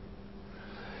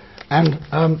And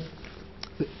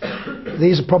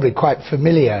these are probably quite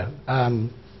familiar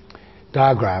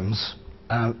diagrams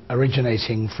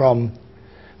originating from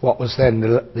what was then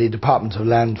the Department of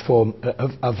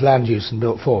Land Use and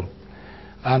Built Form.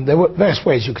 There were various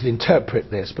ways you could interpret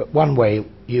this, but one way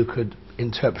you could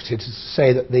interpret it is to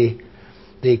say that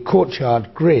the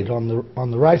courtyard grid on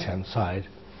the right-hand side,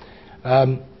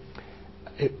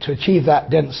 to achieve that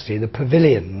density, the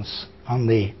pavilions on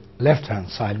the left-hand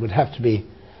side would have to be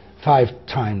 5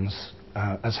 times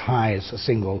as high as a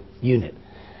single unit.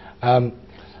 So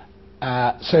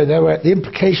the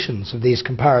implications of these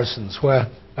comparisons were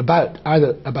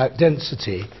either about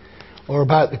density or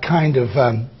about the kind of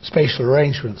spatial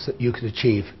arrangements that you could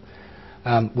achieve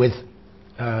with,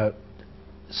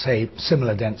 say,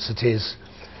 similar densities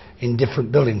in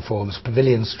different building forms,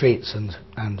 pavilion streets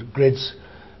and grids.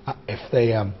 If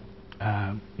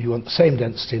you want the same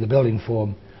density, the building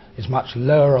form is much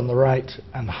lower on the right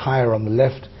and higher on the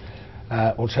left.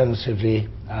 Alternatively,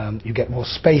 you get more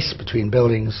space between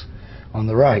buildings on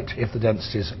the right if the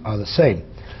densities are the same.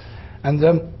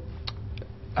 And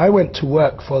I went to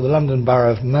work for the London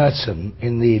Borough of Merton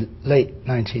in the late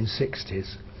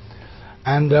 1960s,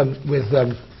 and with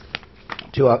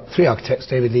 3 architects,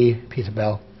 David Lee, Peter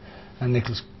Bell, and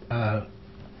Nicholas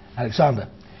Alexander.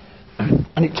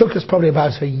 And it took us probably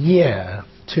about a year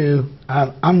to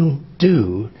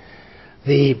undo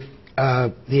the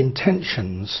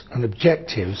intentions and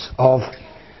objectives of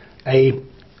a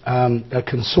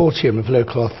consortium of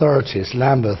local authorities.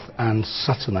 Lambeth and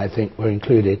Sutton, I think, were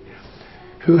included,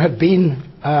 who had been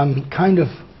kind of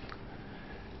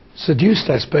seduced,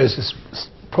 I suppose is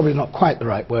probably not quite the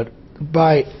right word,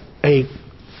 by a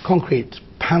concrete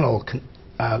panel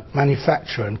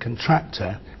manufacturer and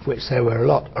contractor, of which there were a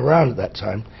lot around at that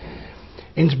time,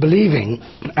 into believing,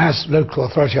 as local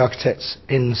authority architects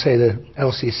in, say, the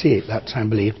LCC at that time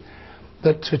believed,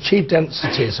 that to achieve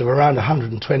densities of around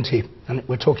 120, and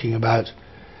we're talking about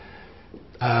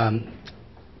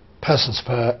persons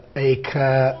per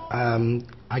acre,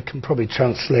 I can probably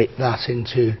translate that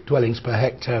into dwellings per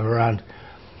hectare of around,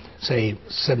 say,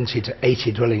 70 to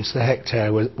 80 dwellings per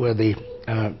hectare were the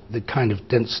kind of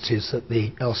densities that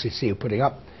the LCC were putting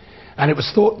up. And it was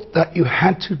thought that you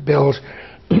had to build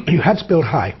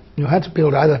high. You had to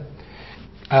build either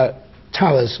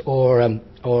towers or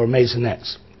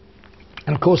maisonettes.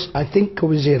 And of course, I think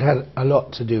Corbusier had a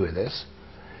lot to do with this.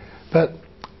 But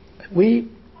we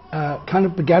kind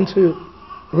of began to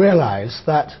realize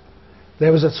that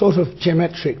there was a sort of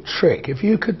geometric trick. If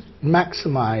you could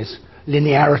maximize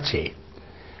linearity,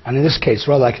 and in this case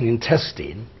rather like an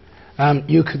intestine,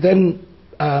 you could then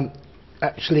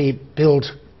actually build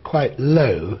quite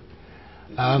low.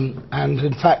 And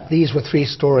in fact, these were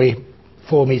 3-story,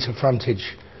 4-meter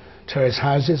frontage terrace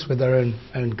houses with their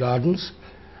own gardens,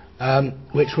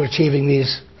 which were achieving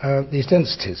these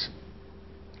densities.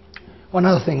 One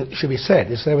other thing that should be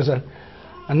said is there was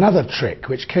another trick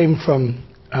which came from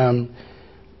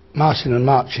Martin and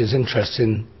March's interest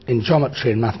in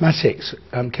geometry and mathematics,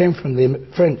 came from the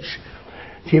French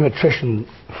geometrician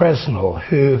Fresnel,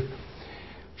 who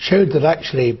showed that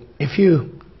actually if you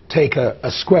take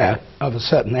a square of a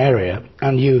certain area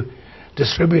and you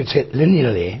distribute it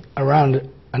linearly around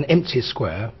an empty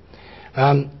square,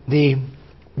 the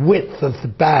width of the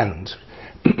band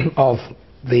of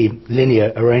the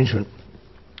linear arrangement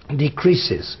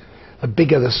decreases the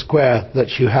bigger the square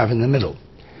that you have in the middle.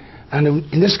 And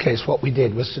in this case, what we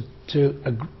did was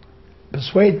to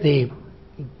persuade the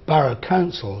Borough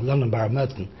Council, London Borough of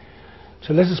Merton,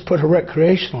 to let us put a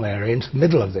recreational area into the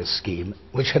middle of this scheme,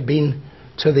 which had been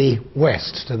to the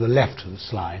west, to the left of the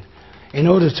slide, in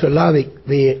order to allow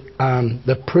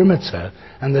the perimeter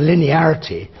and the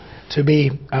linearity to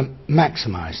be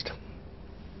maximized.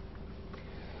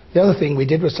 The other thing we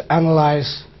did was to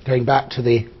analyze, going back to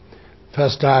the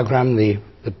first diagram, the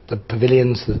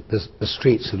pavilions, the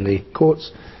streets and the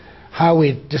courts, how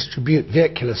we distribute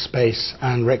vehicular space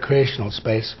and recreational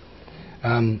space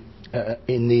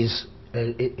in these,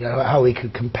 how we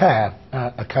could compare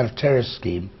a kind of terrace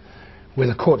scheme with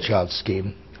a courtyard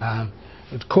scheme.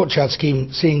 The courtyard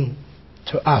scheme seeming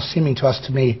to us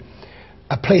to be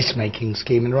a placemaking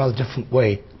scheme in a rather different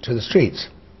way to the streets.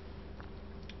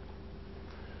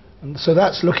 And so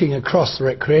that's looking across the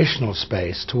recreational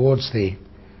space towards the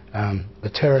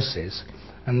terraces,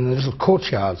 and the little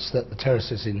courtyards that the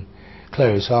terraces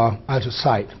enclose are out of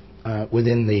sight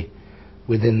within the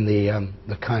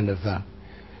kind of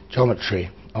geometry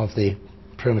of the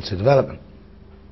perimeter development.